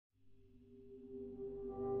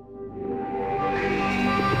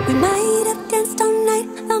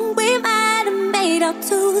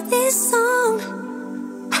to this song.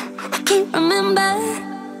 I can't remember.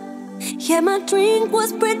 Yeah, my drink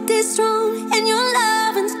was pretty strong, and your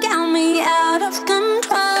loving's got me out of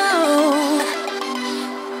control.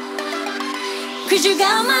 'Cause you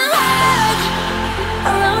got my heart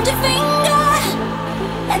around your finger,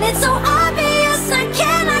 and it's so obvious I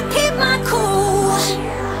cannot keep my cool.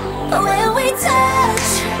 But when we touch,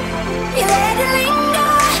 you let it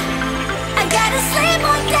linger. I gotta sleep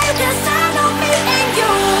all day 'cause I know me and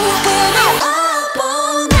you will be up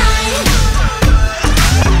all night.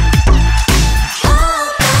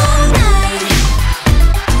 Up all night.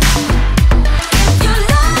 You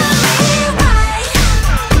love me right.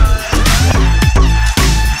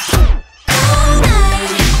 All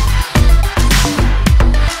night.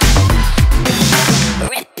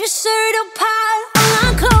 Rip your shirt apart, all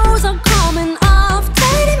my clothes are coming off.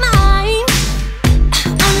 Dirty mind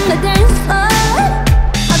on the dance floor.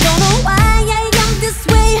 I don't know why I am this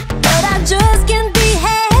way, but I just can't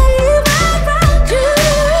behave around you.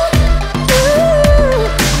 Ooh.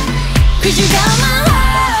 'Cause you got my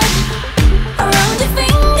heart around your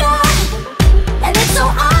finger, and it's so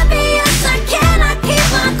obvious I cannot keep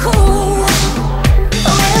my cool.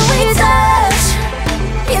 But when we touch,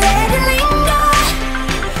 you let it linger.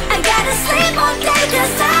 I gotta sleep all day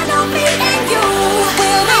 'cause I know me and you will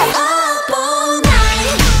be up all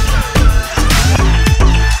night.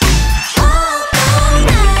 Up all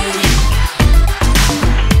night.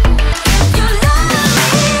 You love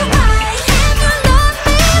me right, and you love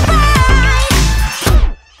me right.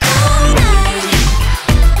 All night.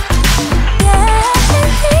 Yeah,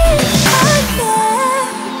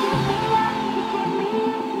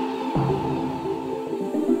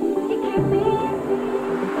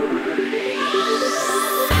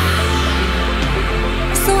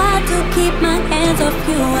 so hard to keep my hands off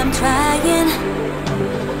you, I'm trying.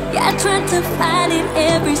 Yeah, I try to fight it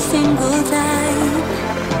every single time.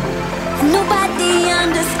 Nobody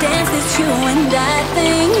understands this you and I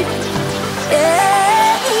thing.